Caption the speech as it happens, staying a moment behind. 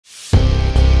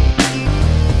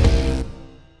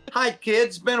Hi,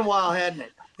 kids. Been a while, hasn't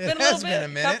it? It has been a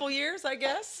minute. Couple years, I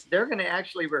guess. They're going to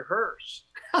actually rehearse.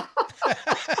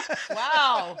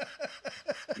 Wow.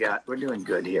 Yeah, we're doing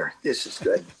good here. This is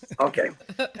good. Okay.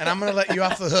 And I'm going to let you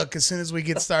off the hook as soon as we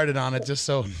get started on it, just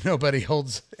so nobody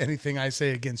holds anything I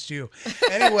say against you.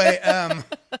 Anyway.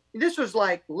 This was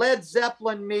like Led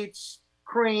Zeppelin meets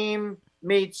Cream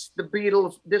meets the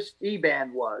Beatles. This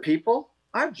E-band was. People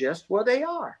are just where they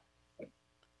are.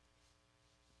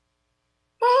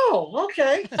 Oh,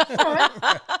 okay. All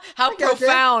right. How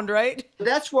profound, right?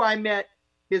 That's where I met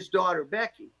his daughter,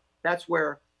 Becky. That's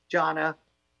where Jonna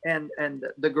and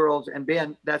the girls and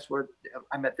Ben, that's where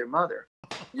I met their mother.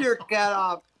 You're cut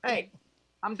off. Hey,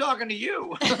 I'm talking to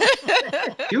you.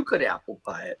 You could apple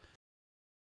pie it.